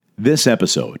This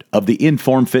episode of the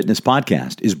Informed Fitness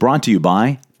Podcast is brought to you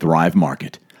by Thrive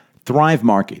Market. Thrive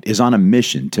Market is on a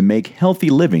mission to make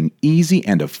healthy living easy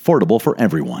and affordable for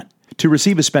everyone. To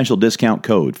receive a special discount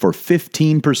code for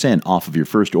 15% off of your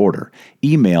first order,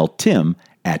 email Tim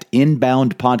at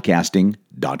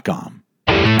inboundpodcasting.com.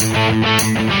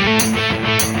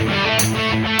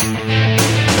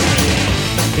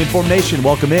 Informed Nation,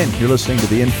 welcome in. You're listening to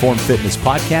the Informed Fitness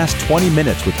Podcast, 20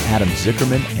 minutes with Adam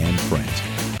Zickerman and friends.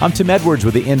 I'm Tim Edwards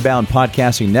with the Inbound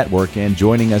Podcasting Network, and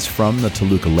joining us from the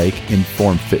Toluca Lake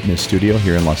Informed Fitness Studio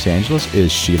here in Los Angeles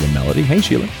is Sheila Melody. Hey,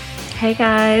 Sheila. Hey,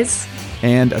 guys.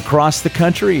 And across the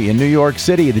country in New York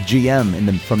City, the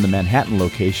GM from the Manhattan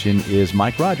location is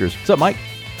Mike Rogers. What's up, Mike?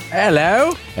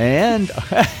 Hello. And...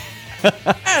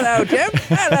 Hello, Tim.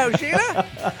 Hello, Sheila.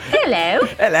 Hello.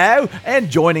 Hello.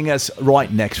 And joining us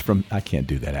right next from, I can't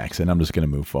do that accent. I'm just going to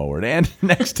move forward. And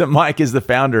next to Mike is the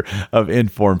founder of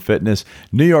Informed Fitness,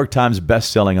 New York Times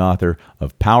best-selling author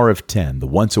of Power of 10, the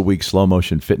once-a-week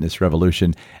slow-motion fitness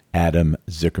revolution, Adam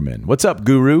Zickerman. What's up,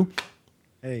 Guru?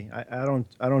 Hey, I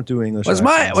don't do English. Was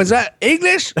that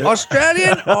English,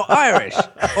 Australian, or Irish,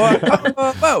 or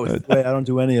both? Wait, I don't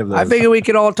do any of those. I figure we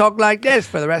could all talk like this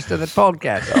for the rest of the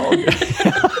podcast.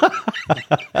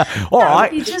 All right.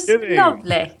 That would be just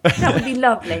lovely. That would be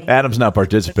lovely. Adam's not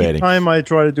participating. Every time I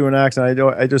try to do an accent,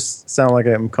 I just sound like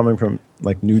I'm coming from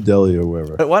like New Delhi or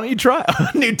wherever. Why don't you try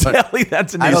New Delhi?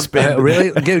 That's a new spin.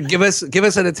 Really, give us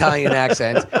an Italian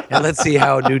accent, and let's see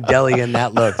how New Delhian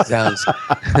that sounds.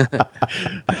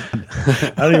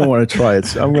 I don't even want to try it.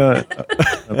 So I'm gonna.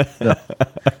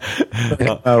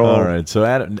 No. All right. So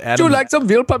Adam, do you like some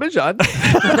veal parmesan?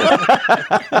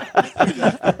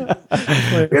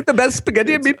 Get the best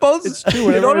spaghetti and meatballs. It's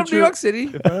true. In all of New York City.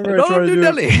 In all of New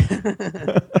Delhi.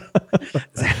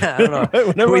 I don't know.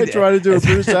 Whenever I try to do a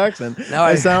British accent,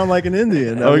 I sound like an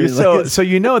Indian. So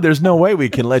you know there's no way we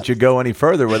can let you go any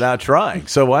further without trying.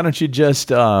 So why don't you just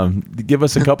give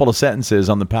us a couple of sentences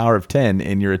on the Power of 10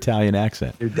 in your Italian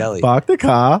accent? New Delhi. Park the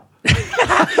car.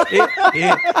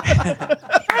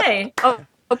 Hey. Oh,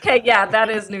 okay. Yeah, that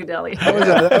is New Delhi.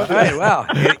 Right, wow.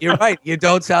 You're right. You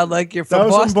don't sound like you're from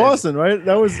Boston. That was from Boston, right?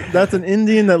 That's an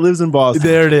Indian that lives in Boston.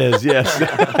 There it is. Yes.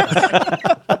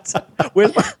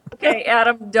 Okay,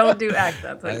 Adam, don't do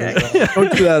accents. Okay.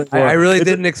 Don't do that. I really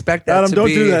didn't expect that. Adam, to don't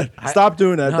be, do that. Stop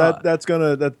doing that. No.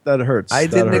 That hurts. I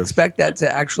didn't expect that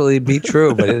to actually be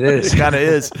true, but it is. It kind of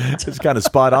is. It's kind of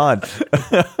spot on.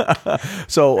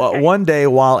 So one day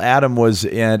while Adam was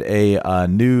at a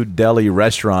New Delhi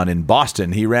restaurant in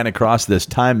Boston, he ran across this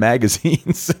Time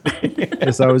magazine.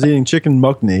 Yes, I was eating chicken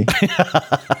mukni.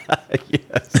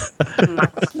 Yes.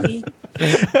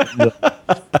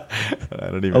 I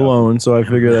don't even alone, so I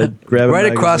figured I'd grab it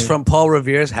right across from Paul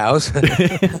Revere's house.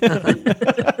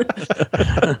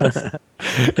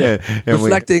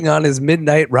 Reflecting on his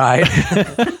midnight ride.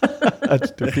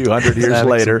 That's a few hundred years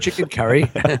later. Chicken curry,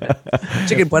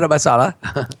 chicken butter masala.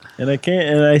 And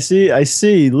I see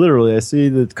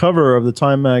the cover of the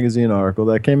Time magazine article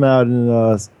that came out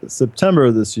in September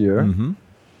of this year. Mm-hmm.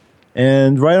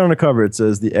 And right on the cover it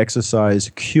says the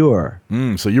exercise cure.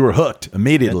 So you were hooked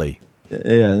immediately.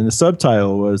 Yeah, and the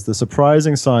subtitle was The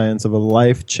Surprising Science of a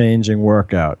Life-Changing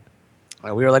Workout.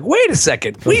 We were like, wait a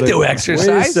second, we do exercise.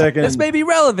 Wait a second. This may be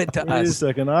relevant to us. Wait a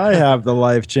second, I have the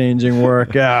life-changing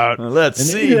workout. Let's and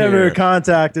see they never here.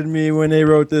 contacted me when they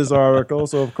wrote this article,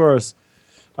 so of course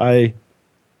I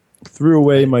threw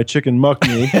away my chicken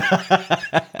mukni.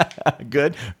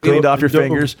 Good. Cleaned off your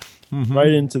fingers. Right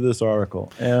into this article.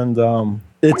 And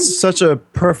it's such a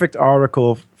perfect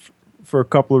article for a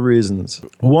couple of reasons.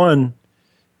 One,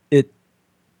 it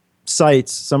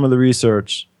cites some of the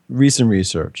recent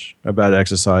research about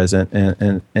exercise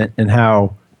and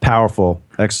how powerful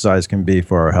exercise can be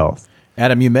for our health.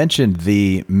 Adam, you mentioned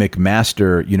the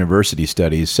McMaster University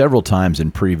studies several times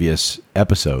in previous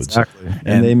episodes. Exactly.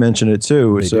 And they mentioned it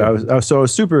too. So I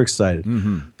was super excited.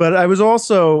 Mm-hmm. But I was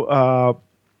also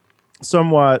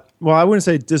somewhat, well, I wouldn't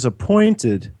say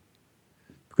disappointed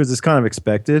because it's kind of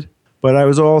expected, but I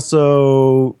was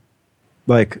also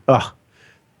like,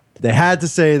 they had to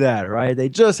say that, right? They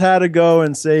just had to go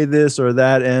and say this or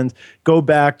that and go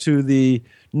back to the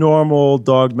normal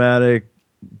dogmatic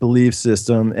belief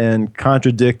system and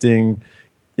contradicting,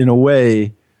 in a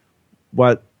way,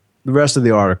 what the rest of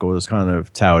the article was kind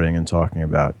of touting and talking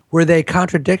about. Were they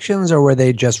contradictions or were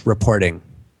they just reporting?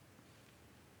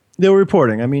 They were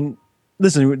reporting. I mean,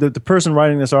 listen, the person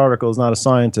writing this article is not a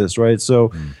scientist, right?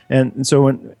 So, and so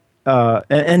when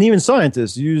and even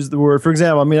scientists use the word. For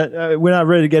example, I mean, we're not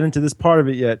ready to get into this part of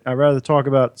it yet. I'd rather talk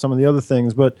about some of the other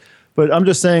things, but But I'm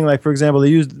just saying, like, for example, they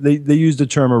used the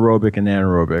term aerobic and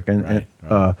anaerobic, and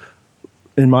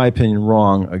in my opinion,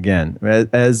 wrong again.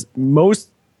 As most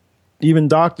even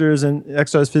doctors and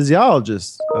exercise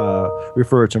physiologists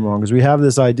refer to them wrong, because we have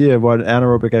this idea of what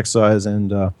anaerobic exercise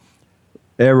and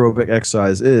aerobic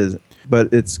exercise is,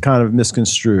 but it's kind of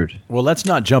misconstrued. Well, let's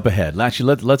not jump ahead.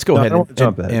 Actually, let's go ahead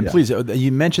and please,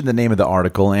 you mentioned the name of the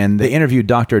article, and they interviewed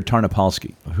Dr.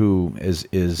 Tarnopolsky, who is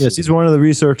yes, he's one of the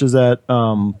researchers at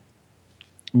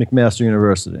McMaster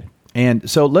University. And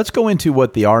so let's go into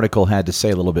what the article had to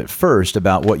say a little bit first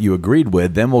about what you agreed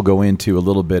with. Then we'll go into a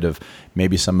little bit of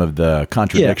maybe some of the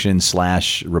contradictions /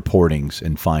 reportings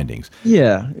and findings.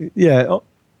 Yeah.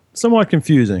 Somewhat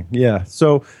confusing. Yeah.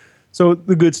 So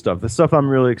the good stuff, the stuff I'm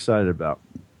really excited about.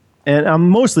 And I'm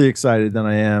mostly excited than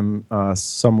I am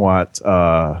somewhat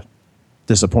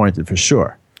disappointed, for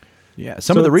sure. Yeah,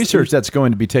 some of the research that's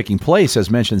going to be taking place, as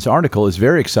mentioned in this article, is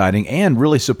very exciting and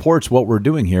really supports what we're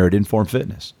doing here at Inform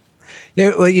Fitness.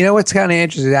 Yeah, well, you know what's kind of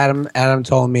interesting? Adam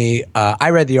told me. I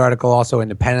read the article also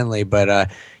independently,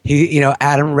 but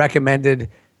Adam recommended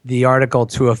the article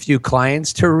to a few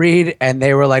clients to read, and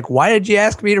they were like, "Why did you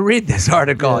ask me to read this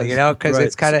article?" Yes, Because right.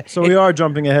 it's kind of we are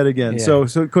jumping ahead again. Yeah.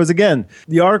 So because again,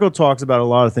 the article talks about a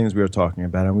lot of things we are talking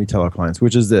about, and we tell our clients,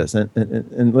 which is this.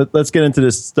 And let's get into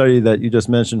this study that you just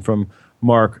mentioned from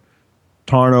Mark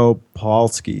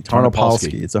Tarnopolsky.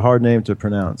 Tarnopolsky. It's a hard name to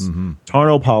pronounce. Mm-hmm.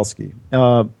 Tarnopolsky.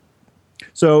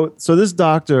 So this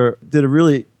doctor did a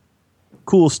really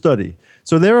cool study.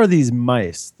 So there are these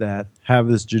mice that have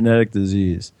this genetic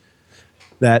disease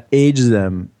that ages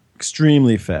them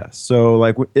extremely fast. So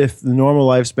like if the normal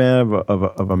lifespan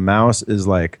of a mouse is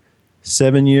like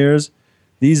 7 years,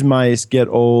 these mice get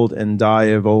old and die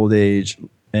of old age,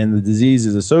 and the disease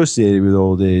is associated with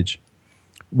old age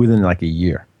within like a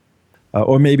year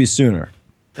or maybe sooner.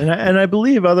 And I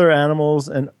believe other animals,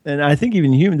 and I think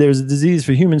even human, there's a disease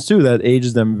for humans too that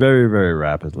ages them very, very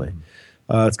rapidly.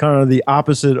 It's kind of the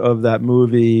opposite of that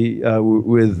movie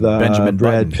with Benjamin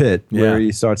Brad Button. Pitt, where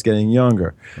he starts getting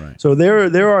younger. Right. So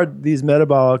there are these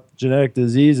metabolic genetic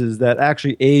diseases that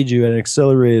actually age you at an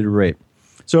accelerated rate.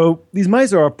 So these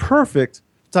mice are a perfect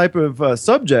type of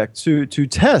subject to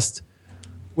test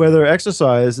whether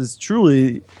exercise is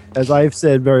truly, as I've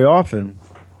said very often,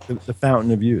 the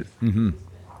fountain of youth. Mm-hmm.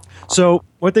 So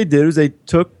what they did is they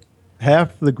took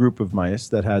half the group of mice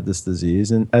that had this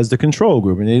disease and as the control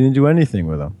group, and they didn't do anything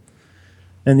with them.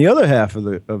 And the other half of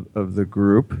the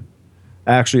group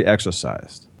actually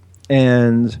exercised.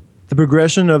 And the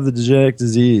progression of the genetic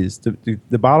disease,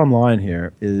 the bottom line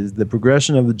here is the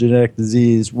progression of the genetic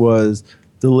disease was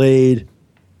delayed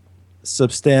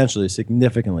substantially,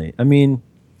 significantly. I mean,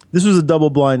 this was a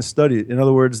double-blind study. In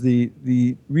other words, the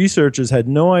researchers had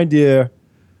no idea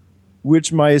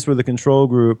which mice were the control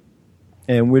group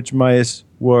and which mice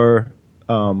were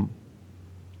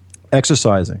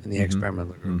exercising. in the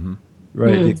experimental group. Mm-hmm.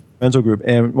 Right, the experimental group.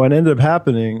 And what ended up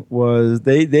happening was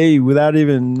they without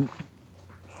even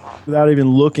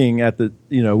looking at the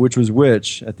which was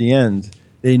which at the end,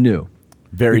 they knew.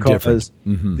 Very because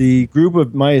different. The group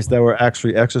of mice that were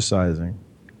actually exercising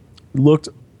looked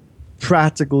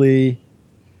practically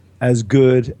as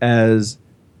good as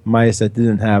mice that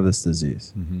didn't have this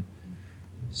disease. Mm-hmm.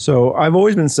 So I've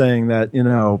always been saying that,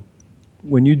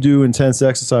 when you do intense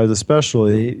exercise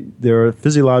especially, there are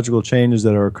physiological changes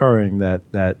that are occurring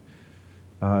that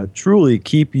truly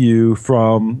keep you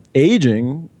from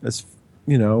aging, as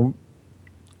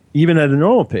even at a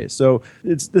normal pace. So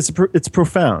it's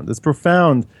profound. It's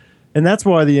profound. And that's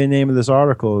why the name of this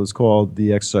article is called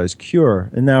The Exercise Cure.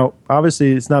 And now,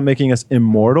 obviously, it's not making us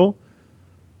immortal,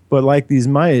 but like these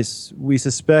mice, we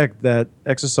suspect that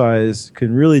exercise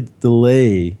can really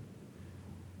delay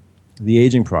the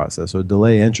aging process, or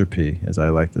delay entropy, as I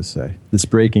like to say, this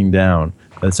breaking down,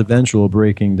 this eventual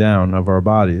breaking down of our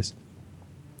bodies.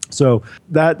 So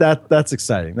that's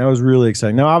exciting. That was really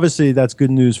exciting. Now, obviously, that's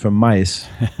good news for mice,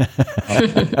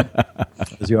 as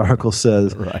the article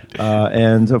says. Right.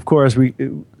 And of course,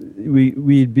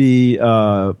 we'd be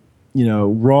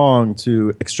wrong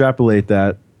to extrapolate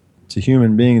that to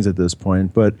human beings at this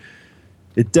point, but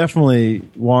it definitely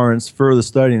warrants further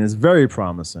study and is very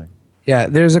promising. Yeah,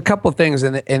 there's a couple things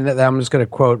in that I'm just going to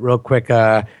quote real quick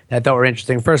that I thought were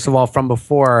interesting. First of all, from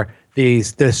before the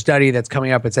study that's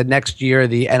coming up, it said next year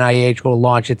the NIH will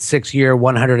launch its 6-year,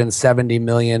 $170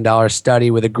 million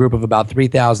study with a group of about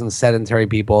 3,000 sedentary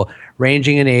people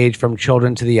ranging in age from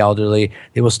children to the elderly.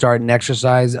 They will start an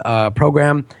exercise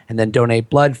program and then donate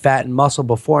blood, fat, and muscle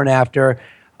before and after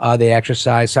they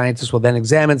exercise. Scientists will then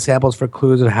examine samples for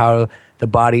clues of how the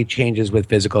body changes with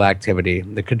physical activity.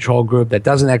 The control group that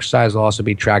doesn't exercise will also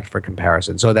be tracked for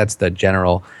comparison. So that's the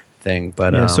general thing.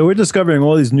 But so we're discovering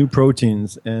all these new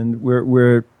proteins, and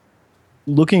we're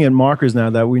looking at markers now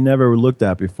that we never looked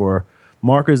at before.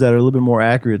 Markers that are a little bit more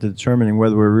accurate to determining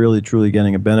whether we're really truly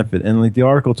getting a benefit. And like the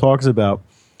article talks about,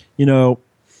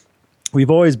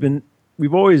 we've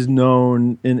always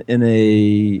known in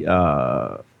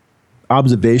a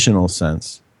observational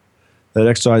sense that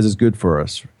exercise is good for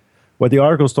us. What the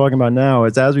article is talking about now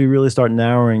is as we really start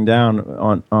narrowing down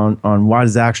on what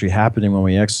is actually happening when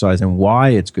we exercise and why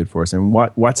it's good for us and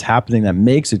what's happening that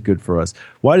makes it good for us.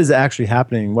 What is actually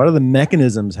happening? What are the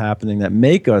mechanisms happening that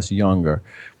make us younger?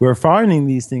 We're finding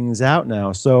these things out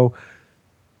now. So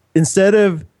instead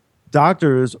of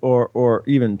doctors or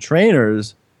even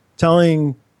trainers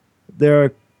telling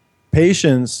their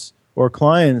patients or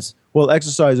clients, well,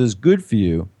 exercise is good for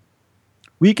you,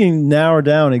 we can narrow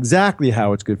down exactly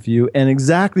how it's good for you and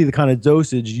exactly the kind of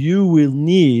dosage you will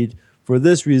need for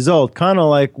this result, kind of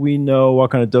like we know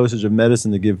what kind of dosage of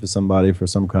medicine to give for somebody for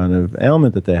some kind of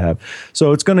ailment that they have.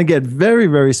 So it's going to get very,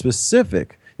 very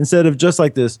specific instead of just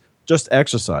like this, just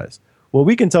exercise. Well,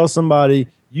 we can tell somebody,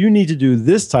 you need to do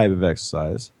this type of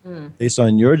exercise based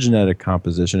on your genetic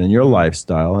composition and your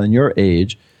lifestyle and your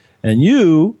age, and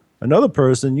you, another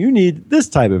person, you need this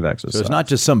type of exercise. So it's not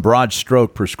just some broad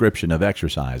stroke prescription of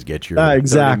exercise. Get your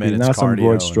exactly, 30 minutes not some cardio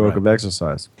broad stroke of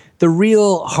exercise. The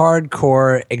real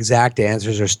hardcore exact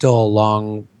answers are still a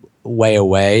long way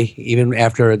away. Even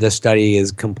after the study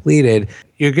is completed,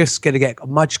 you're just going to get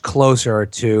much closer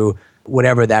to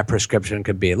whatever that prescription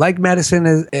could be. Like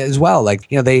medicine as well. Like,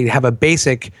 they have a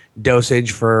basic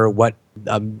dosage for what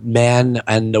a man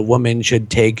and a woman should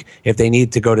take if they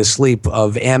need to go to sleep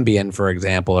of Ambien, for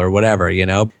example, or whatever,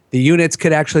 The units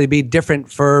could actually be different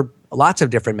for lots of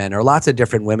different men or lots of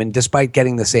different women, despite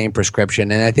getting the same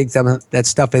prescription. And I think that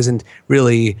stuff isn't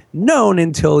really known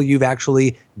until you've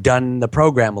actually done the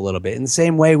program a little bit. In the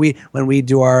same way, when we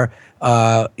do our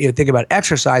think about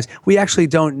exercise, we actually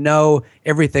don't know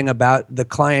everything about the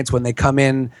clients when they come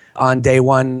in on day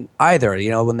one either.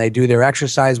 When they do their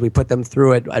exercise, we put them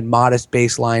through it at modest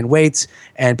baseline weights,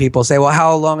 and people say, well,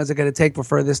 how long is it going to take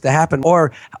for this to happen?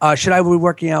 Or should I be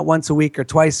working out once a week or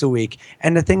twice a week?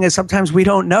 And the thing is, sometimes we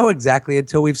don't know exactly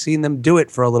until we've seen them do it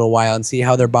for a little while and see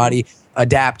how their body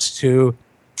adapts to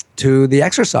the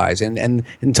exercise, and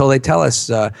until they tell us,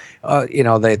 they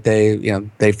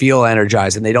feel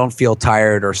energized and they don't feel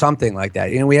tired or something like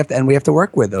that. We have to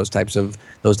work with those types of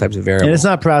variables. And it's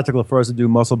not practical for us to do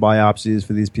muscle biopsies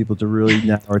for these people to really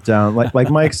narrow it down. Like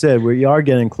Mike said, we are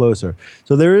getting closer.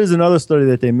 So there is another study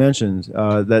that they mentioned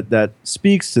that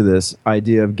speaks to this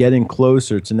idea of getting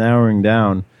closer to narrowing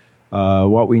down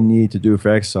what we need to do for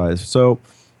exercise. So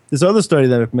this other study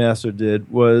that McMaster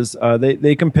did was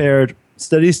they compared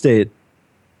steady state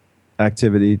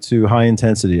activity to high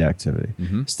intensity activity.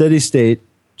 Steady state,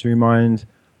 to remind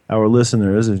our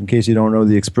listeners, in case you don't know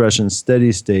the expression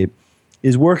steady state,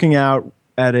 is working out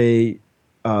at a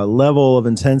level of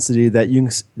intensity that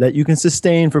you can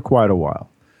sustain for quite a while,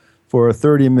 for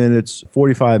 30 minutes,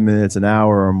 45 minutes, an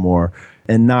hour or more,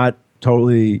 and not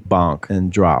totally bonk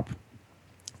and drop.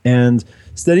 And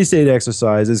steady state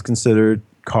exercise is considered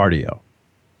cardio.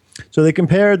 So they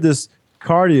compared this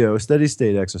cardio, steady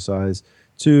state exercise,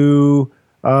 to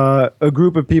a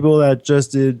group of people that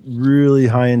just did really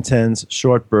high intense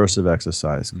short bursts of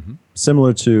exercise,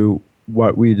 similar to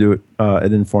what we do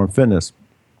at Inform Fitness.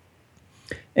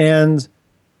 And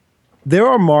there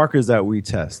are markers that we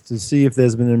test to see if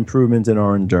there's been an improvement in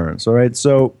our endurance. All right,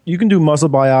 so you can do muscle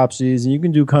biopsies, and you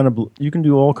can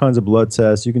do all kinds of blood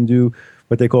tests. You can do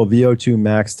what they call VO2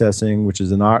 max testing, which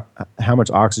is how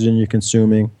much oxygen you're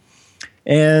consuming,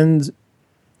 and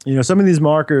some of these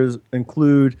markers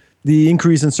include the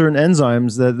increase in certain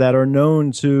enzymes that are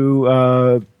known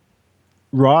to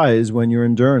rise when your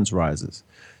endurance rises.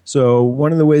 So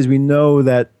one of the ways we know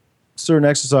that certain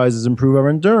exercises improve our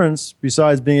endurance,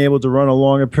 besides being able to run a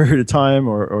longer period of time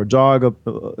or jog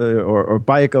or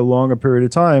bike a longer period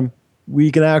of time,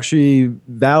 we can actually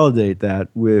validate that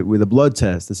with a blood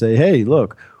test to say, hey,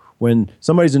 look, when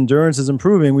somebody's endurance is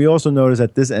improving, we also notice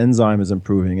that this enzyme is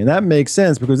improving. And that makes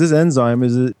sense because this enzyme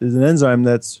is an enzyme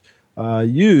that's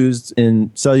used in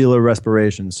cellular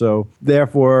respiration. So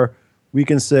therefore, we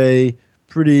can say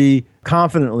pretty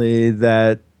confidently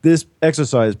that this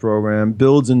exercise program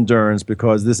builds endurance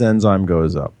because this enzyme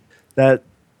goes up. That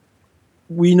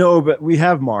we know, but we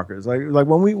have markers. Like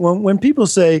when people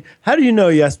say, "How do you know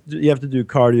you have to do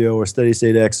cardio or steady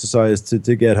state exercise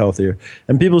to get healthier?"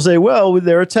 And people say, "Well,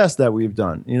 there are tests that we've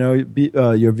done. You know,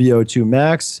 your VO2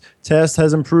 max test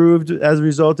has improved as a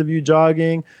result of you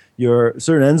jogging. Your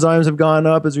certain enzymes have gone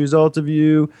up as a result of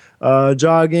you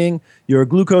jogging. Your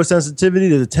glucose sensitivity,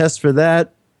 there's a test for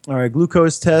that. All right,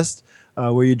 glucose test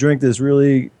where you drink this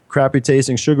really crappy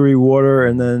tasting sugary water,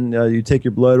 and then you take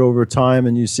your blood over time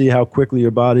and you see how quickly your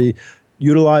body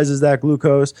utilizes that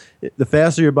glucose. The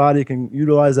faster your body can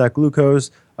utilize that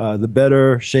glucose, the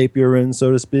better shape you're in,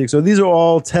 so to speak. So these are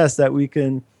all tests that we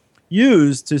can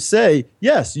use to say,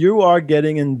 yes, you are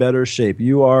getting in better shape.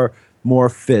 You are more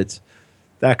fit,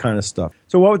 that kind of stuff.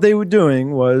 So what they were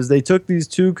doing was they took these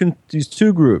two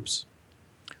groups.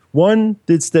 One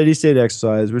did steady state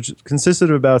exercise, which consisted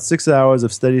of about 6 hours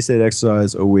of steady state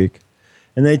exercise a week.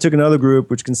 And they took another group,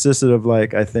 which consisted of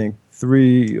like, I think,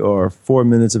 3 or 4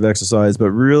 minutes of exercise, but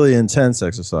really intense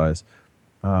exercise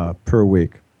per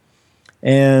week.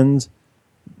 And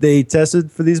they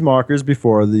tested for these markers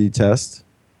before the test,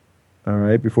 all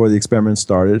right, before the experiment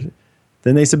started.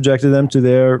 Then they subjected them to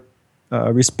their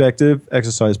respective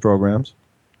exercise programs.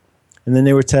 And then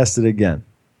they were tested again.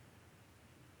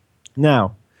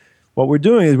 Now, what we're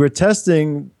doing is we're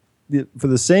testing for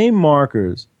the same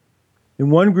markers in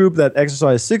one group that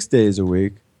exercised 6 days a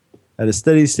week at a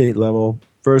steady state level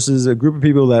versus a group of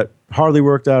people that hardly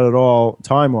worked out at all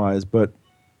time-wise, but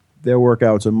their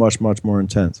workouts are much, much more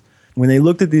intense. When they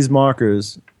looked at these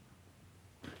markers,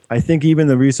 I think even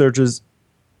the researchers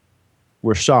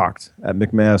were shocked at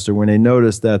McMaster when they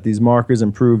noticed that these markers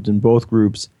improved in both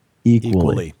groups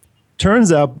equally.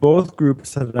 Turns out both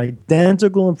groups had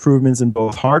identical improvements in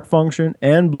both heart function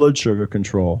and blood sugar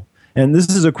control. And this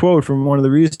is a quote from one of the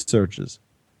researchers.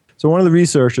 So one of the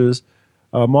researchers,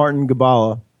 Martin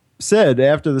Gabala, said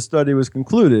after the study was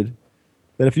concluded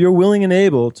that if you're willing and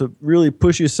able to really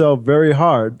push yourself very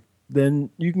hard,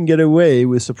 then you can get away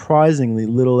with surprisingly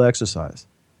little exercise.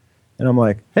 And I'm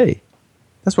like, hey,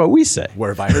 that's what we say. Where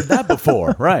have I heard that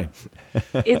before? Right.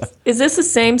 Is this the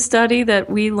same study that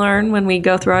we learn when we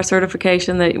go through our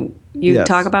certification that you Yes.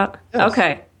 talk about? Yes.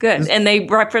 Okay, good. And they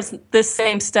reference this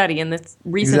same study in this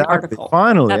recent article.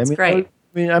 Finally. That's great.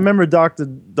 I remember Dr.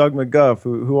 Doug McGuff,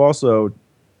 who also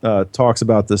talks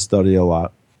about this study a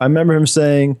lot. I remember him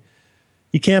saying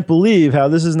he can't believe how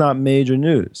this is not major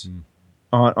news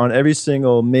on every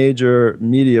single major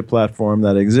media platform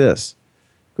that exists.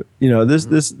 You know, this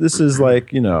is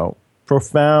like, you know,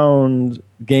 profound,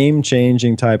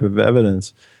 game-changing type of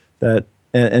evidence that,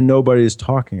 and nobody's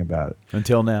talking about it.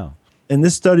 Until now. And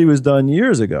this study was done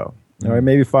years ago, all right,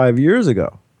 maybe 5 years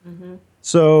ago. Mm-hmm.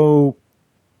 So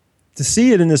to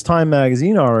see it in this Time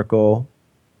magazine article,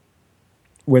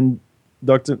 when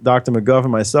Dr. McGuff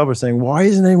and myself are saying, why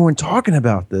isn't anyone talking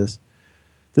about this?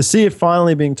 To see it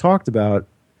finally being talked about,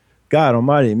 God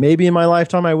almighty, maybe in my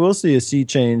lifetime I will see a sea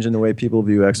change in the way people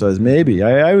view exercise. Maybe.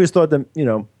 I always thought that, you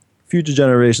know, future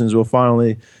generations will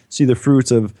finally see the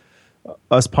fruits of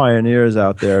us pioneers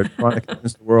out there trying to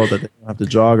convince the world that they don't have to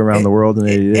jog around the world in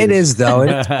 80 days. It is, though.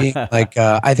 It's being, like,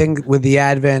 I think with the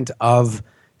advent of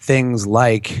things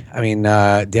like, I mean,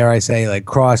 dare I say, like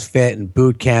CrossFit and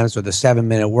boot camps or the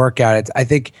 7-minute workout, I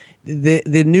think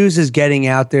the news is getting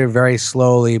out there very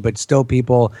slowly, but still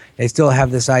they still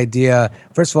have this idea.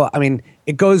 First of all, I mean,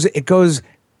 it goes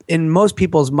in most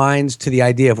people's minds to the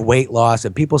idea of weight loss,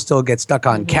 and people still get stuck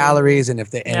on calories and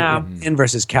in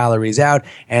versus calories out,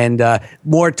 and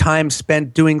more time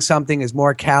spent doing something is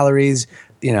more calories,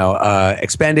 you know,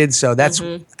 expended. So that's,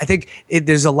 I think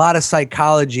there's a lot of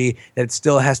psychology that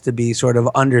still has to be sort of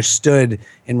understood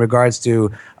in regards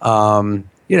to,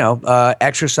 you know,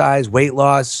 exercise, weight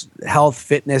loss, health,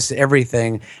 fitness,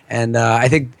 everything. And I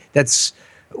think that's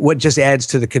what just adds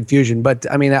to the confusion. But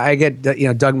I mean, I get, you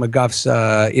know, Doug McGuff's,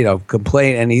 you know,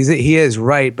 complaint, and he is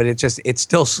right, but it's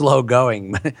still slow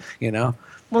going, you know?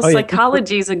 Well,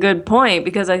 psychology is a good point,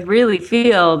 because I really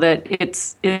feel that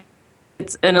it's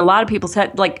in a lot of people's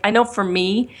head. Like, I know for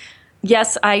me,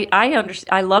 yes, I understand.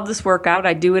 I love this workout.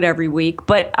 I do it every week,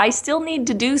 but I still need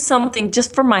to do something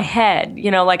just for my head.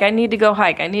 You know, like I need to go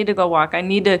hike. I need to go walk. I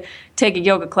need to take a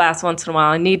yoga class once in a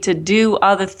while. I need to do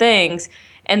other things.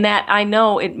 And that, I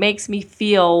know, it makes me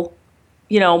feel,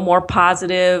 you know, more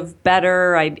positive,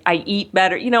 better. I eat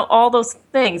better, you know, all those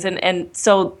things. And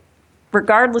so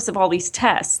regardless of all these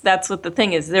tests, that's what the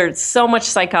thing is. There's so much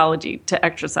psychology to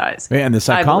exercise. Yeah, and the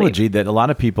psychology that a lot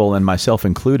of people, and myself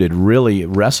included, really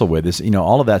wrestle with is, you know,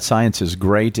 all of that science is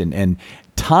great, and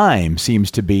time seems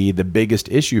to be the biggest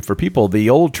issue for people. The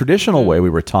old traditional way we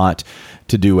were taught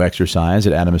to do exercise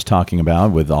that Adam is talking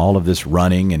about with all of this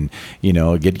running and,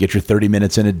 get your 30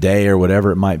 minutes in a day or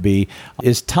whatever it might be,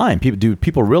 is time.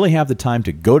 People really have the time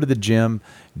to go to the gym,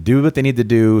 do what they need to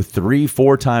do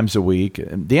 3-4 times a week?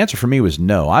 The answer for me was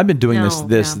no. I've been doing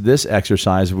this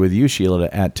exercise with you, Sheila,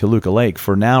 at Toluca Lake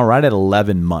for now right at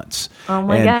 11 months. Oh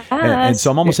my gosh. And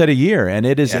so I'm almost at a year, and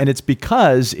it is, and it's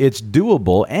because it's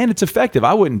doable and it's effective.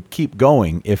 I wouldn't keep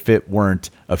going if it weren't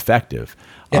effective.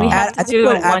 We have to do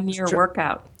a 1-year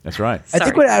workout. That's right. I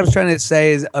think what Adam's trying to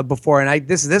say is before, and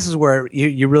this is where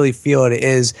you really feel it,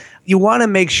 is you want to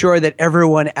make sure that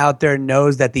everyone out there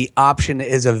knows that the option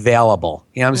is available.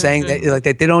 You know what I'm saying? That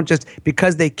they don't just,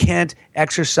 because they can't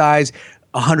exercise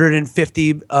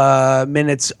 150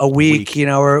 minutes a week,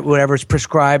 or whatever is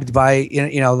prescribed by,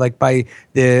 by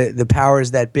the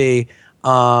powers that be.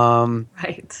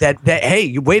 Right. That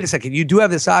hey, wait a second, you do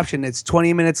have this option. It's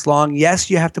 20 minutes long.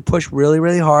 Yes, you have to push really,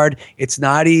 really hard. It's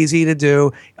not easy to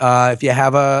do. If you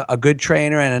have a good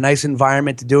trainer and a nice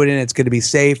environment to do it in, it's going to be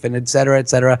safe, and et cetera, et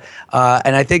cetera.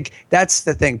 And I think that's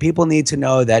the thing. People need to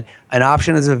know that an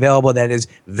option is available that is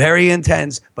very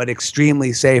intense but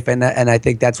extremely safe, and I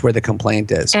think that's where the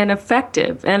complaint is. And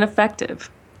effective.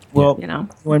 Well,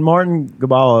 when Martin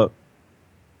Gabala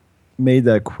made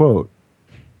that quote,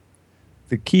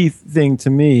 the key thing to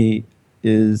me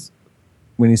is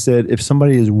when he said, if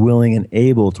somebody is willing and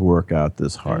able to work out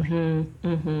this hard.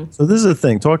 So this is the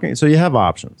thing. So you have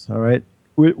options, all right?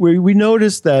 We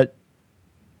noticed that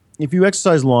if you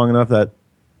exercise long enough, that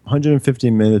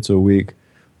 150 minutes a week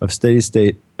of steady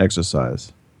state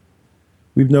exercise,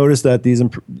 we've noticed that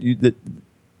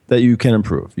that you can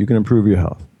improve. You can improve your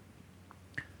health.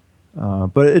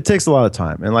 But it takes a lot of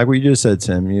time. And like what you just said,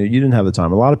 Tim, you didn't have the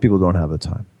time. A lot of people don't have the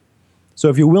time. So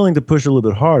if you're willing to push a little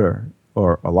bit harder,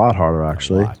 or a lot harder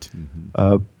actually,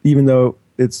 even though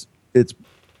it's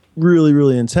really,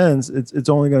 really intense, it's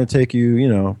only going to take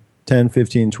you, 10,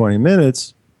 15, 20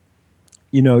 minutes,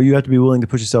 you have to be willing to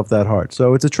push yourself that hard.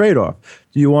 So it's a trade-off.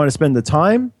 Do you want to spend the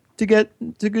time to get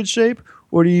to good shape,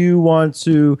 or do you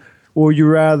you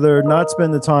rather not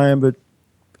spend the time but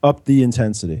up the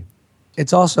intensity?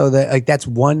 It's also that's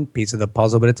one piece of the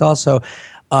puzzle, but it's also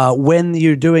when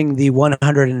you're doing the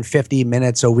 150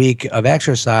 minutes a week of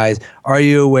exercise, are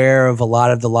you aware of a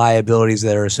lot of the liabilities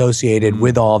that are associated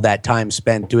with all that time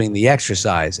spent doing the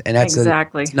exercise? And that's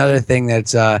exactly another thing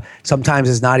that's sometimes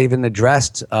is not even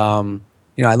addressed. I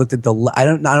looked at I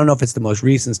don't know if it's the most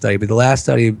recent study, but the last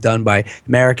study done by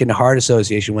American Heart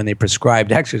Association when they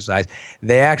prescribed exercise,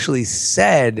 they actually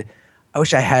said, I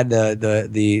wish I had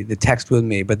the text with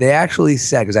me, but they actually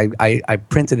said, because I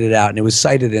printed it out and it was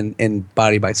cited in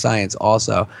Body by Science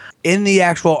also. In the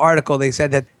actual article, they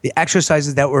said that the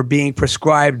exercises that were being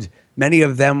prescribed, many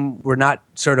of them were not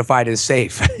certified as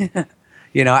safe.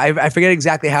 I forget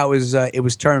exactly how it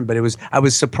was termed, but I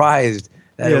was surprised.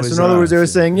 Yes, in other words, they were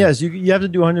saying, yes, you have to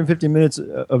do 150 minutes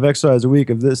of exercise a week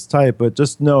of this type, but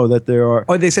just know that there are...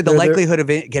 Oh, they said the likelihood of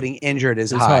getting injured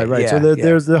is high. Right, yeah, so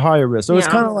there's the higher risk. So it's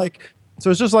kind of like... So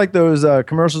it's just like those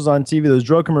commercials on TV, those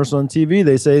drug commercials on TV.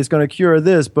 They say it's going to cure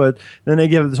this, but then they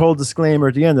give this whole disclaimer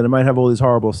at the end that it might have all these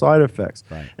horrible side effects.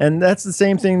 Right. And that's the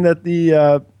same thing that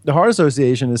the Heart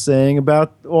Association is saying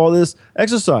about all this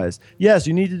exercise. Yes,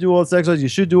 you need to do all this exercise. You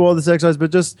should do all this exercise,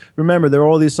 but just remember there are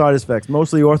all these side effects,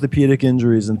 mostly orthopedic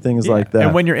injuries and things like that.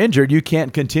 And when you're injured, you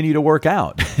can't continue to work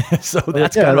out. So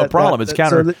that's kind of a problem. It's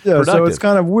counterproductive. So it's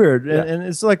kind of weird. And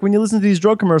it's like when you listen to these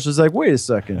drug commercials, it's like, wait a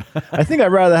second. I think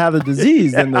I'd rather have the disease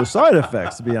than those side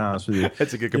effects, to be honest with you.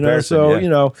 That's a good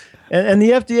comparison. And the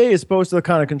FDA is supposed to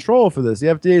kind of control for this. The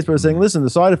FDA is supposed to say, listen, the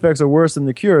side effects are worse than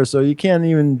the cure, so you can't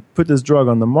even put this drug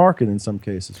on the market in some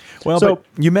cases. Well, but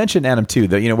you mentioned, Adam, too,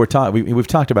 that we've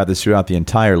talked about this throughout the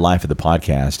entire life of the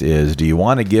podcast, is do you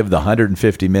want to give the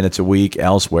 150 minutes a week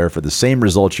elsewhere for the same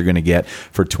results you're going to get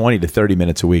for 20 to 30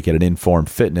 minutes a week at an Informed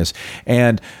Fitness?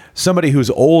 And somebody who's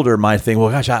older might think, well,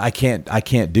 gosh, I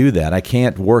can't do that. I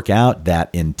can't work out that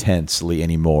intensely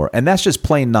anymore. And that's just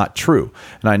plain not true.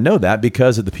 And I know that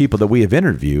because of the people that we have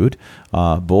interviewed,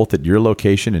 both at your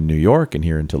location in New York and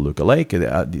here in Toluca Lake.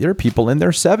 There are people in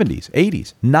their 70s,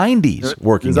 80s, 90s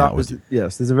working out with you.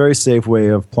 Yes, there's a very safe way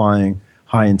of applying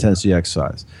high-intensity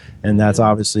exercise. And that's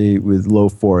obviously with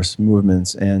low-force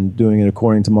movements and doing it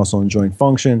according to muscle and joint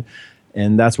function.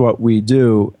 And that's what we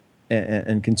do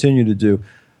and continue to do.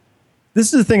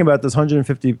 This is the thing about this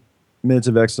 150 minutes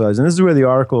of exercise, and this is where the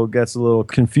article gets a little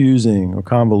confusing or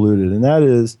convoluted, and that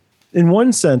is, in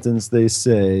one sentence they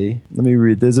say, let me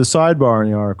read, there's a sidebar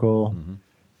in the article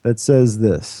that says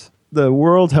this: the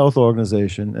World Health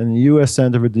Organization and the U.S.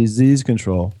 Center for Disease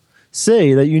Control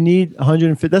say that you need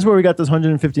 150. That's where we got this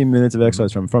 150 minutes of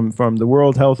exercise from the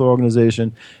World Health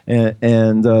Organization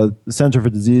and the Center for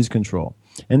Disease Control.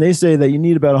 And they say that you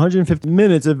need about 150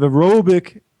 minutes of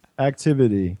aerobic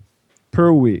activity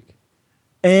per week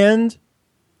and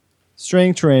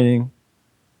strength training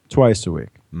twice a week.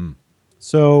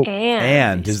 So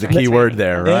and is the key word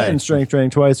there, right? And strength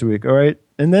training twice a week, all right?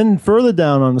 And then further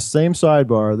down on the same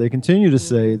sidebar, they continue to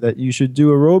say that you should do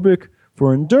aerobic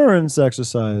for endurance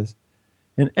exercise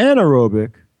and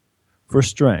anaerobic for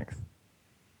strength.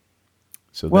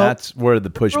 So that's where the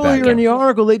pushback earlier in the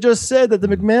article, they just said that the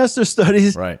McMaster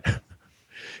studies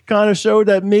kind of showed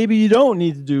that maybe you don't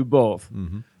need to do both.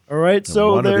 All right,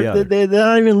 so they're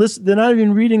not even they're not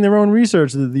even reading their own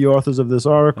research. The authors of this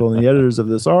article and the editors of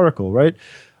this article, right?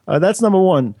 That's number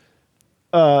one.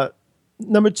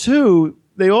 Number two,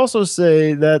 they also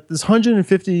say that this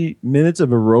 150 minutes of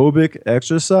aerobic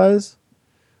exercise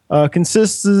can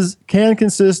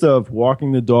consist of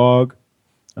walking the dog,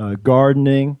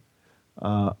 gardening,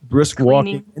 brisk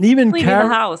walking, and even cleaning the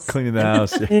house. Cleaning the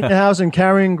house. Cleaning the house and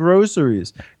carrying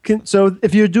groceries. So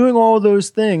if you're doing all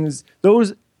those things,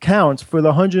 those count for the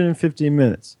 150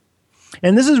 minutes.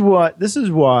 And this is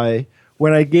why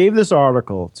when I gave this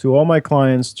article to all my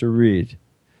clients to read,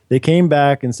 they came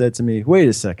back and said to me, "Wait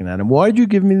a second, Adam, why did you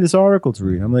give me this article to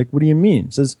read?" I'm like, "What do you mean?"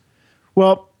 It says,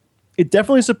 "Well, it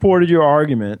definitely supported your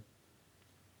argument,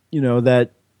 that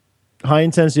high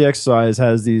intensity exercise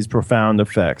has these profound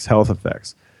effects, health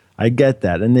effects. I get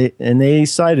that." And they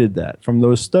cited that from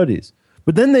those studies.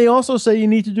 But then they also say you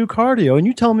need to do cardio, and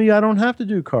you tell me I don't have to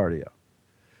do cardio.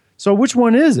 So which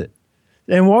one is it?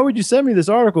 And why would you send me this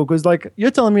article? Because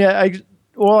you're telling me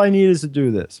all I need is to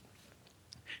do this.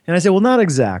 And I said, well, not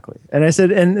exactly. And I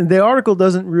said, and the article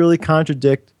doesn't really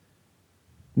contradict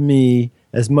me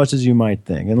as much as you might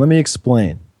think. And let me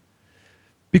explain.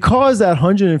 Because that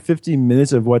 150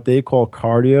 minutes of what they call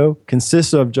cardio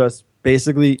consists of just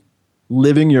basically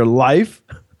living your life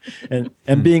and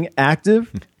being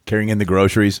active. Carrying in the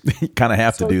groceries. You kind of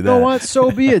have to do that. You know what?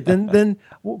 So be it. Then,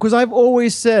 because I've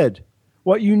always said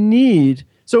what you need.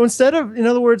 So instead of, in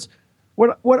other words,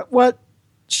 what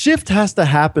shift has to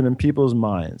happen in people's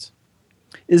minds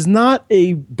is not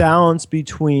a balance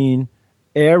between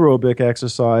aerobic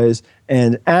exercise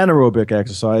and anaerobic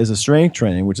exercise, a strength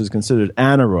training, which is considered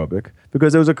anaerobic,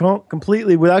 because there was a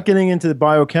completely, without getting into the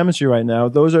biochemistry right now,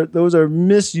 those are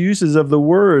misuses of the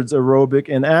words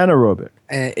aerobic and anaerobic.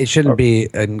 And it shouldn't be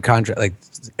in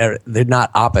contrast. They're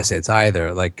not opposites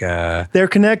either. They're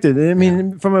connected. I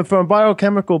mean, from a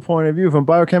biochemical point of view, from a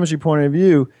biochemistry point of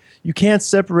view, you can't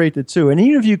separate the two. And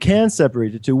even if you can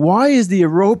separate the two, why is the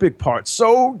aerobic part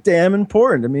so damn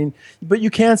important? I mean, but you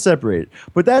can't separate it.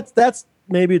 But that's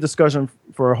maybe a discussion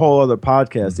for a whole other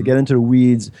podcast to get into the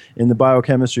weeds in the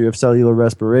biochemistry of cellular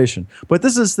respiration. But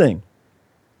this is the thing.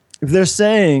 If they're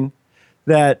saying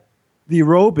that the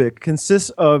aerobic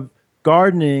consists of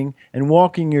gardening and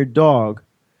walking your dog,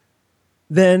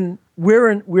 then we're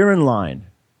in line.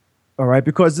 All right?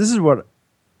 Because this is what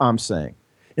I'm saying.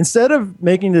 Instead of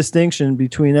making a distinction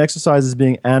between exercises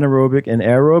being anaerobic and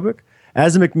aerobic,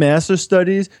 as the McMaster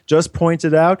studies just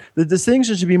pointed out, the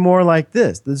distinction should be more like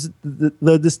this.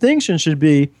 The distinction should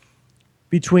be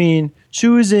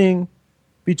choosing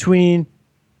between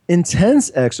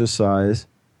intense exercise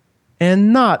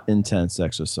and not intense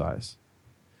exercise.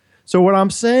 So what I'm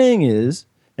saying is,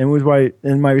 and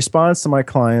my response to my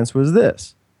clients was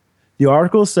this: the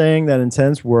article is saying that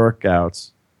intense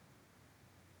workouts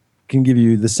can give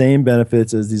you the same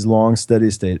benefits as these long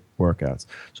steady state workouts.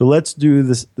 So let's do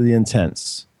the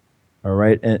intense, all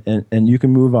right? And you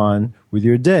can move on with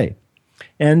your day.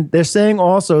 And they're saying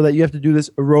also that you have to do this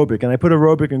aerobic, and I put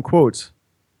aerobic in quotes.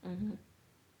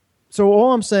 So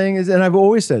all I'm saying is, and I've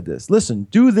always said this, listen,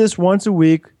 do this once a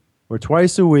week or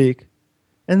twice a week,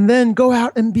 and then go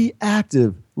out and be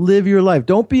active. Live your life.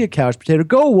 Don't be a couch potato.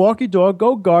 Go walk your dog.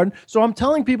 Go garden. So I'm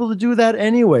telling people to do that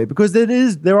anyway, because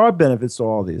there are benefits to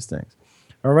all these things.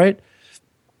 All right?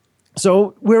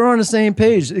 So we're on the same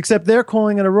page, except they're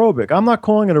calling it aerobic. I'm not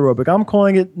calling it aerobic. I'm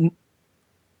calling it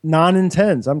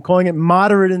non-intense. I'm calling it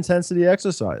moderate intensity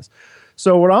exercise.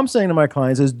 So what I'm saying to my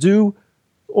clients is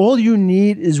all you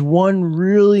need is one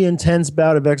really intense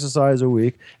bout of exercise a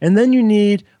week, and then you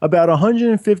need about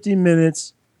 150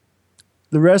 minutes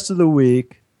the rest of the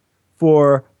week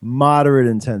for moderate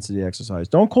intensity exercise.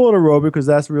 Don't call it aerobic because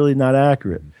that's really not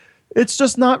accurate. It's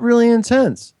just not really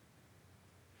intense.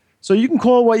 So you can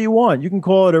call it what you want. You can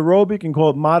call it aerobic, you can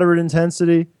call it moderate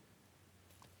intensity.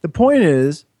 The point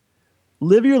is,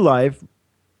 live your life,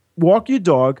 walk your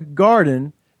dog,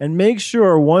 garden, and make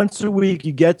sure once a week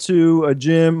you get to a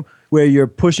gym where you're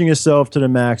pushing yourself to the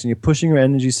max and you're pushing your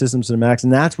energy systems to the max,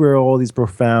 and that's where all these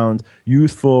profound,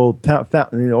 youthful,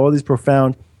 all these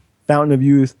profound fountain of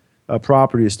youth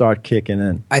properties start kicking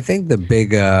in. I think the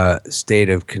big state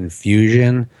of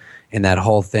confusion in that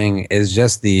whole thing is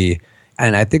just and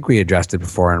I think we addressed it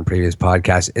before on previous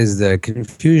podcasts, is the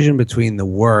confusion between the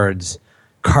words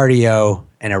cardio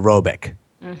and aerobic,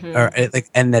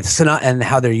 and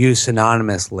how they're used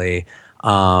synonymously.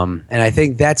 And I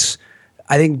think that's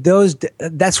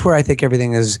where I think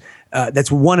everything is.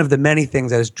 That's one of the many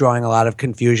things that is drawing a lot of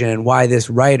confusion, and why this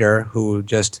writer who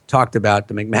just talked about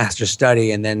the McMaster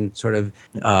study and then sort of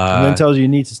and then tells you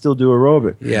need to still do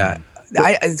aerobic. Yeah,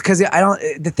 because I don't.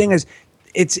 The thing is,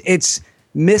 it's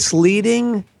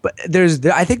misleading, but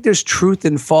I think there's truth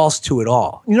and false to it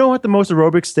all. You know what the most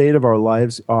aerobic state of our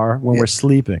lives are? When we're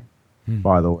sleeping,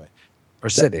 by the way, or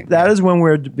sitting. That is when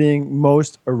we're being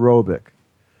most aerobic.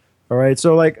 All right,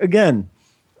 so like again.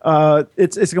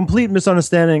 It's a complete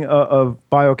misunderstanding of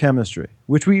biochemistry,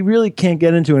 which we really can't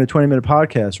get into in a 20-minute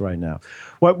podcast right now.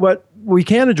 What we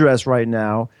can address right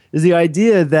now is the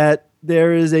idea that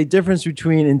there is a difference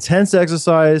between intense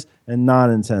exercise and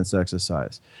non-intense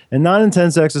exercise. And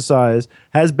non-intense exercise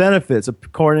has benefits,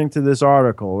 according to this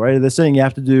article, right? They're saying you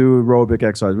have to do aerobic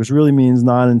exercise, which really means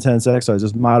non-intense exercise,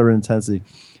 just moderate intensity.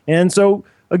 And so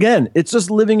again, it's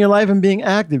just living your life and being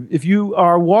active. If you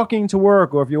are walking to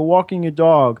work, or if you're walking your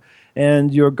dog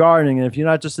and you're gardening, and if you're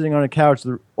not just sitting on a couch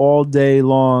all day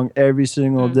long, every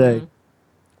single day,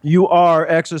 you are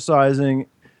exercising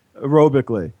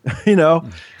aerobically,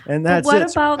 and that's what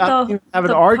it. about I don't even have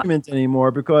an argument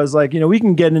anymore, because we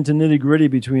can get into nitty gritty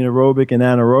between aerobic and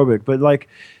anaerobic, but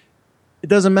it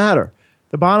doesn't matter.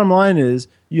 The bottom line is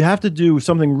you have to do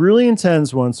something really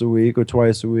intense once a week or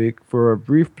twice a week for a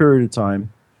brief period of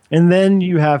time. And then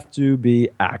you have to be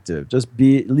active. Just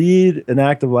lead an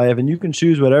active life, and you can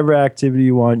choose whatever activity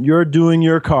you want. You're doing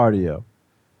your cardio.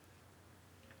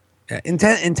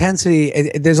 Intensity,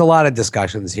 there's a lot of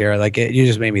discussions here. You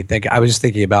just made me think. I was just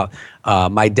thinking about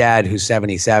my dad, who's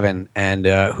 77 and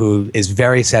who is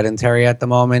very sedentary at the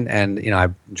moment. And,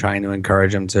 I'm trying to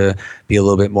encourage him to be a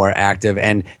little bit more active.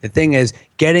 And the thing is,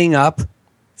 getting up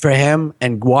for him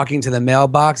and walking to the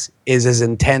mailbox is as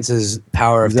intense as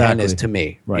Power of 10 is to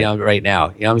me, right now.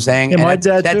 You know what I'm saying? Yeah, my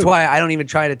dad that's too. why I don't even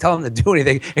try to tell him to do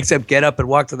anything except get up and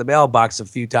walk to the mailbox a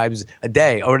few times a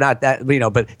day, or not that,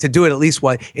 but to do it at least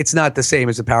once. It's not the same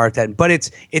as the Power of 10, but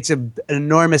it's an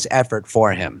enormous effort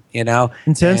for him,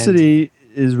 Intensity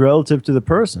is relative to the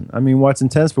person. I mean, what's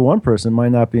intense for one person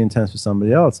might not be intense for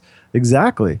somebody else.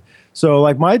 Exactly.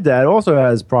 So, my dad also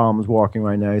has problems walking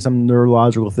right now. He has some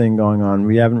neurological thing going on.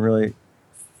 We haven't really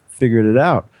figured it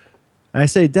out. And I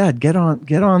say, Dad, get on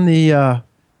that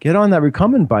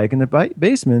recumbent bike in the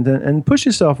basement and push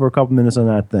yourself for a couple minutes on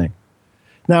that thing.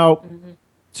 Now,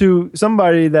 to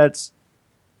somebody that's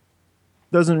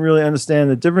doesn't really understand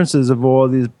the differences of all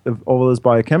this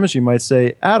biochemistry, might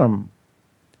say, Adam,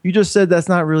 you just said that's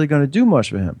not really going to do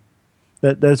much for him.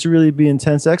 That's really be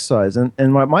intense exercise.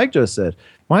 And what Mike just said,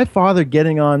 my father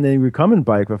getting on the recumbent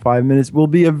bike for 5 minutes will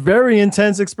be a very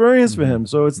intense experience for him.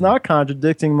 So it's not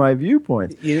contradicting my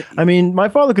viewpoint. I mean, my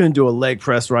father couldn't do a leg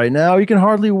press right now. He can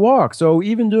hardly walk. So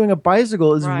even doing a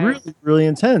bicycle is really, really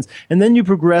intense. And then you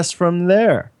progress from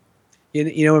there.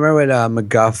 Remember when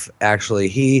McGuff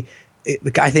actually,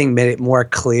 I think made it more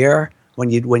clear when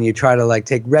you try to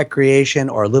take recreation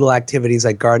or little activities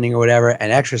like gardening or whatever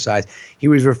and exercise. He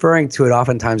was referring to it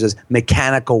oftentimes as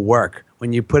mechanical work.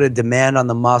 When you put a demand on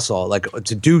the muscle,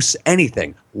 to do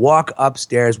anything, walk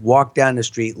upstairs, walk down the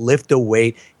street, lift a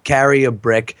weight, carry a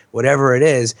brick, whatever it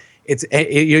is,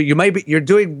 you're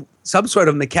doing some sort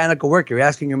of mechanical work. You're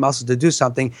asking your muscles to do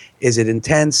something. Is it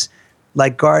intense?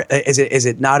 Is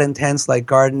it not intense like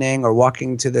gardening or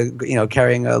walking to the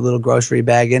carrying a little grocery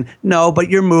bag in? No, but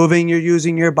you're moving, you're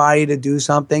using your body to do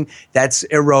something. That's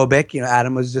aerobic.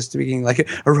 Adam was just speaking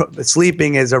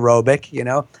sleeping is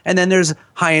aerobic. And then there's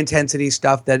high intensity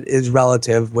stuff that is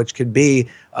relative, which could be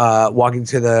walking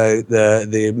to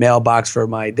the mailbox for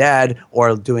my dad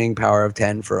or doing Power of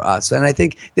 10 for us. And I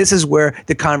think this is where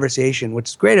the conversation, which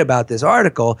is great about this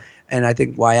article, and I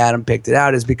think why Adam picked it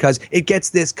out, is because it gets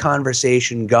this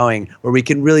conversation going where we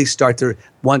can really start to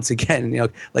once again,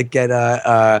 get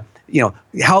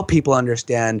help people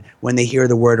understand when they hear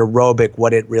the word aerobic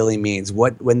what it really means.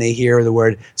 When they hear the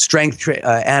word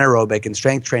anaerobic and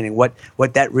strength training, what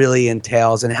that really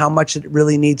entails and how much it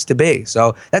really needs to be.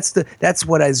 So that's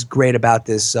what is great about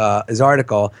this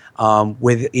article.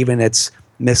 With even its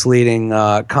misleading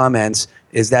comments,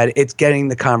 is that it's getting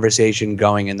the conversation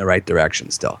going in the right direction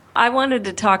still. I wanted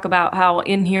to talk about how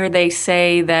in here they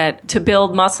say that to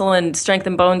build muscle and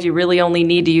strengthen bones, you really only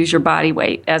need to use your body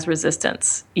weight as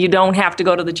resistance. You don't have to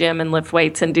go to the gym and lift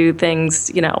weights and do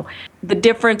things, The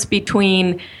difference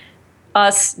between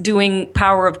us doing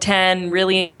power of 10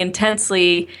 really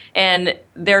intensely, and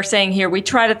they're saying here, we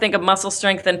try to think of muscle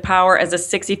strength and power as a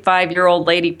 65-year-old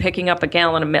lady picking up a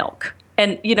gallon of milk.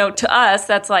 And, to us,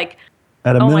 that's like,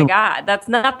 my God, that's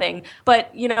nothing.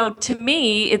 But, to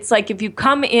me, it's like if you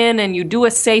come in and you do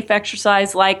a safe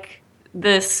exercise like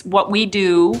this, what we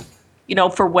do,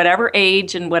 for whatever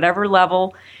age and whatever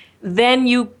level, then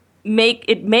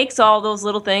it makes all those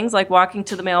little things like walking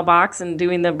to the mailbox and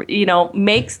doing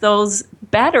makes those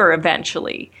better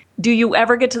eventually. Do you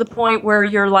ever get to the point where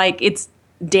you're like, it's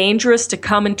dangerous to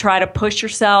come and try to push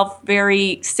yourself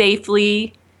very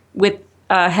safely with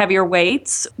heavier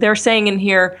weights? They're saying in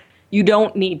here, you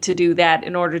don't need to do that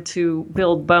in order to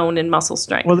build bone and muscle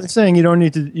strength. Well, they're saying you don't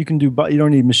need to. You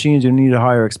don't need machines. You don't need to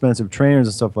hire expensive trainers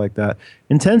and stuff like that.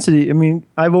 Intensity. I mean,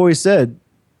 I've always said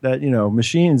that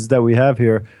machines that we have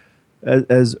here,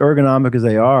 as ergonomic as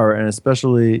they are, and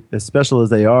especially as special as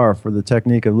they are for the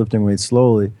technique of lifting weights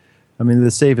slowly, I mean, they're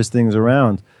the safest things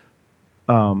around.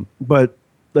 But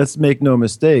let's make no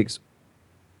mistakes.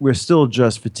 We're still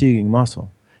just fatiguing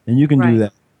muscle, and you can do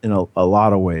that in a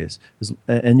lot of ways,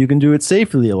 and you can do it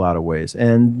safely a lot of ways.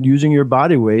 And using your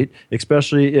body weight,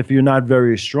 especially if you're not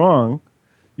very strong,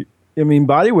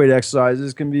 body weight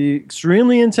exercises can be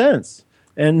extremely intense,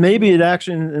 and maybe it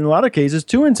actually, in a lot of cases,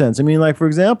 too intense. Like for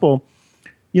example,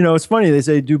 it's funny, they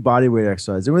say do body weight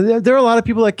exercise. There are a lot of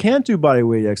people that can't do body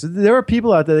weight exercise. There are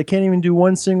people out there that can't even do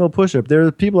one single push-up. There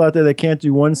are people out there that can't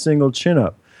do one single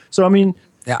chin-up. So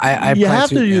Yeah, you have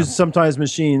to use sometimes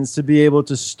machines to be able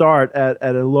to start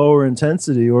at a lower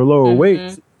intensity or lower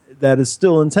weight that is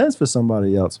still intense for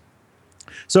somebody else.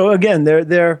 So again,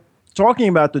 they're talking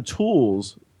about the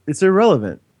tools. It's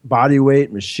irrelevant. Body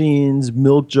weight, machines,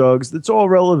 milk jugs, it's all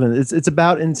relevant. It's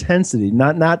about intensity,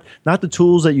 not the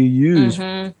tools that you use.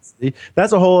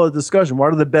 That's a whole other discussion.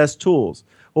 What are the best tools?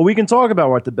 Well, we can talk about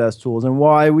what the best tools and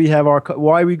why we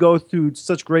go through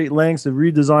such great lengths to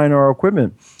redesign our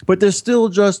equipment. But they're still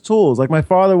just tools. Like my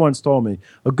father once told me,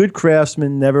 a good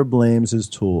craftsman never blames his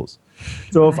tools.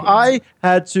 So if I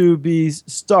had to be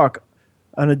stuck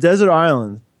on a desert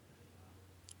island,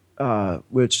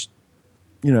 which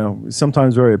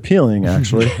sometimes very appealing,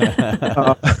 actually,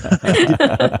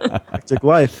 hectic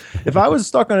life. If I was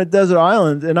stuck on a desert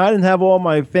island and I didn't have all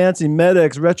my fancy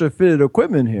Med-X retrofitted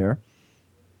equipment here,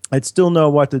 I'd still know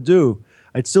what to do.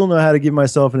 I'd still know how to give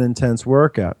myself an intense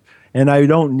workout. And I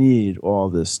don't need all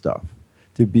this stuff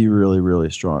to be really, really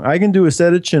strong. I can do a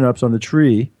set of chin-ups on a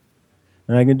tree,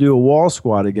 and I can do a wall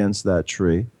squat against that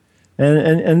tree,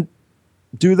 and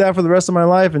do that for the rest of my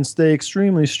life and stay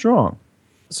extremely strong.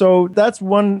 So that's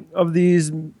one of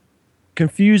these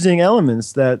confusing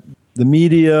elements that the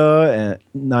media and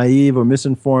naive or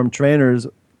misinformed trainers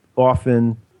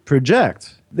often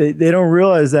project. They don't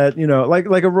realize that, like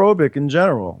aerobic in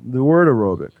general, the word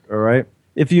aerobic, all right?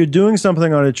 If you're doing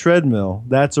something on a treadmill,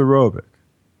 that's aerobic.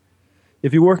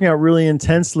 If you're working out really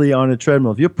intensely on a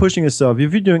treadmill, if you're pushing yourself,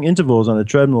 if you're doing intervals on a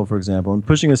treadmill, for example, and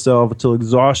pushing yourself until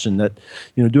exhaustion, that,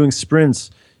 doing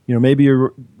sprints, maybe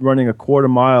you're running a quarter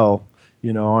mile,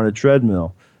 on a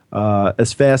treadmill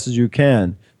as fast as you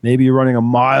can. Maybe you're running a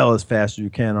mile as fast as you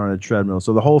can on a treadmill.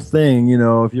 So the whole thing,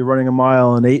 if you're running a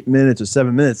mile in 8 minutes or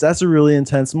 7 minutes, that's a really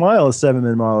intense mile, a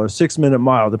 7-minute mile or a 6-minute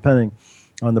mile, depending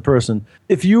on the person.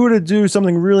 If you were to do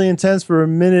something really intense for a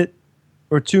minute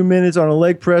or 2 minutes on a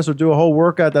leg press or do a whole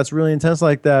workout that's really intense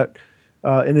like that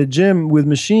in a gym with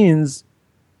machines,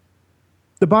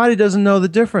 the body doesn't know the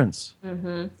difference.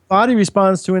 The body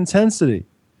responds to intensity.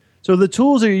 So the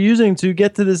tools that you're using to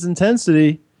get to this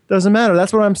intensity doesn't matter.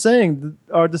 That's what I'm saying.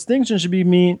 Our distinction should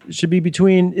be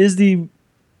between, is the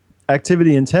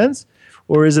activity intense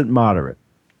or is it moderate?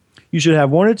 You should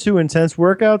have 1 or 2 intense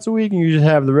workouts a week, and you should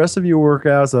have the rest of your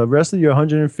workouts, the rest of your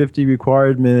 150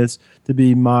 required minutes to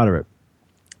be moderate.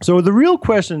 So the real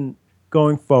question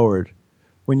going forward,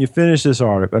 when you finish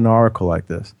an article like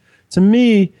this, to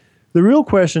me, the real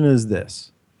question is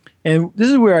this. And this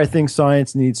is where I think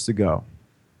science needs to go.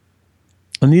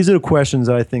 And these are the questions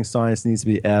that I think science needs to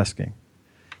be asking.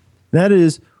 That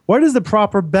is, what is the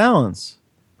proper balance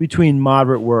between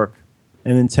moderate work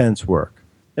and intense work?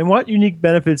 And what unique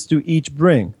benefits do each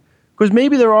bring? Because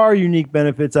maybe there are unique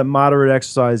benefits that moderate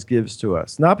exercise gives to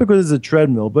us. Not because it's a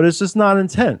treadmill, but it's just not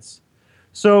intense.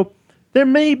 So there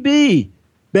may be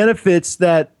benefits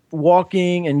that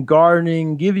walking and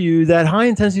gardening give you that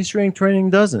high-intensity strength training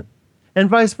doesn't. and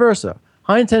vice versa.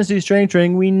 High-intensity strength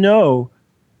training, we know,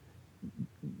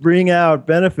 bring out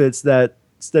benefits that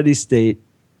steady-state,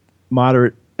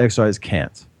 moderate exercise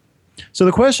can't. So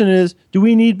the question is, do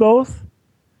we need both?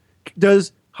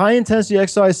 Does high-intensity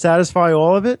exercise satisfy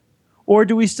all of it? Or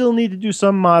do we still need to do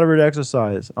some moderate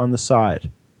exercise on the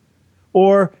side?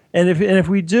 And if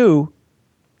we do,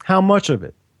 how much of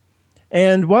it?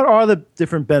 And what are the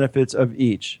different benefits of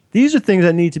each? These are things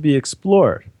that need to be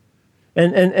explored.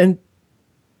 And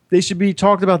they should be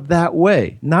talked about that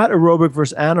way, not aerobic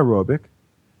versus anaerobic,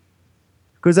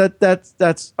 because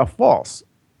that's a false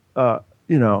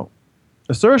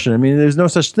assertion. I mean, there's no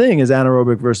such thing as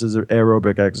anaerobic versus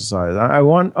aerobic exercise. I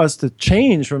want us to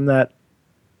change from that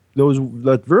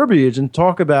verbiage and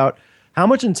talk about how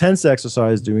much intense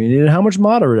exercise do we need and how much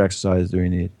moderate exercise do we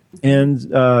need, and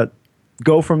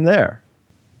go from there.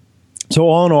 So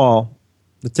all in all,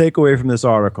 the takeaway from this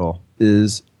article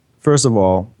is, first of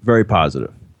all, very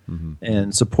positive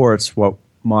and supports what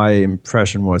my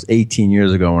impression was 18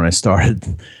 years ago when I started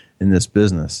in this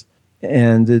business.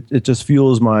 And it just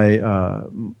fuels my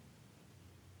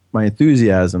my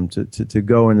enthusiasm to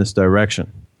go in this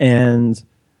direction. And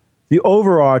the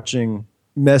overarching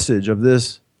message of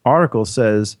this article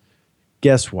says,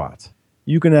 guess what?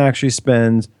 You can actually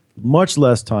spend much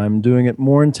less time doing it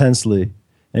more intensely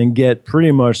and get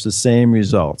pretty much the same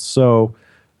results. So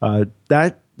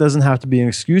that doesn't have to be an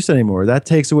excuse anymore. That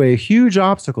takes away a huge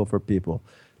obstacle for people,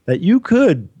 that you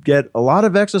could get a lot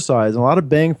of exercise, a lot of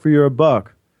bang for your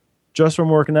buck just from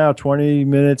working out 20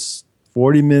 minutes,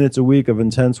 40 minutes a week of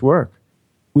intense work.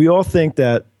 We all think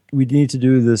that we need to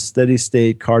do this steady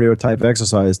state cardio type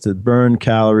exercise to burn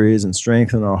calories and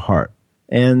strengthen our heart.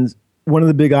 And one of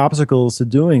the big obstacles to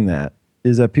doing that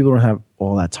is that people don't have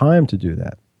all that time to do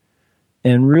that.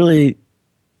 And really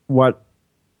what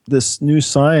this new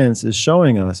science is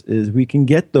showing us is we can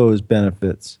get those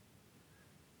benefits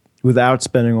without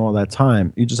spending all that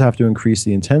time. You just have to increase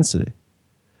the intensity.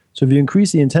 So if you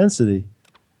increase the intensity,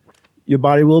 your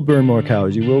body will burn more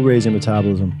calories, you will raise your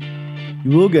metabolism,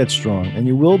 you will get strong, and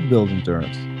you will build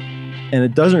endurance. And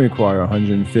it doesn't require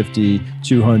 150,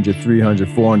 200, 300,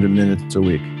 400 minutes a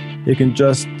week. It can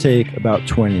just take about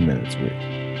 20 minutes a week.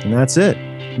 And that's it.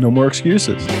 No more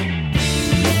excuses.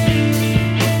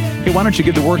 Hey, why don't you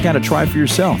give the workout a try for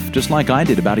yourself, just like I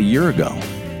did about a year ago?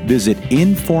 Visit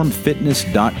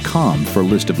informfitness.com for a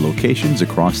list of locations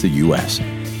across the U.S.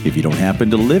 If you don't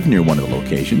happen to live near one of the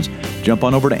locations, jump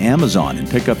on over to Amazon and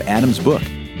pick up Adam's book,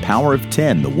 Power of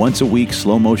 10, the once-a-week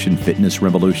slow-motion fitness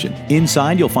revolution.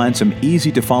 Inside, you'll find some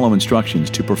easy-to-follow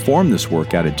instructions to perform this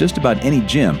workout at just about any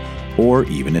gym or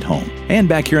even at home. And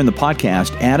back here in the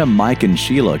podcast, Adam, Mike, and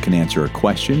Sheila can answer a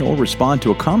question or respond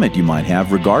to a comment you might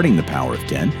have regarding the Power of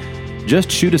 10. Just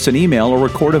shoot us an email or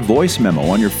record a voice memo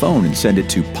on your phone and send it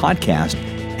to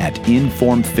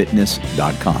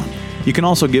podcast@informfitness.com. You can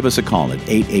also give us a call at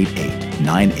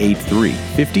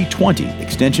 888-983-5020,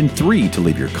 extension 3 to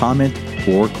leave your comment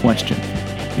or question.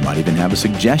 You might even have a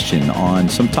suggestion on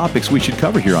some topics we should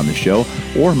cover here on the show,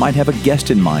 or might have a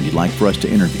guest in mind you'd like for us to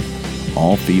interview.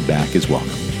 All feedback is welcome.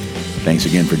 Thanks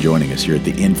again for joining us here at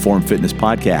the Inform Fitness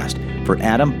Podcast. For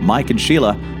Adam, Mike, and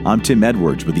Sheila, I'm Tim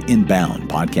Edwards with the Inbound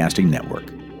Podcasting Network.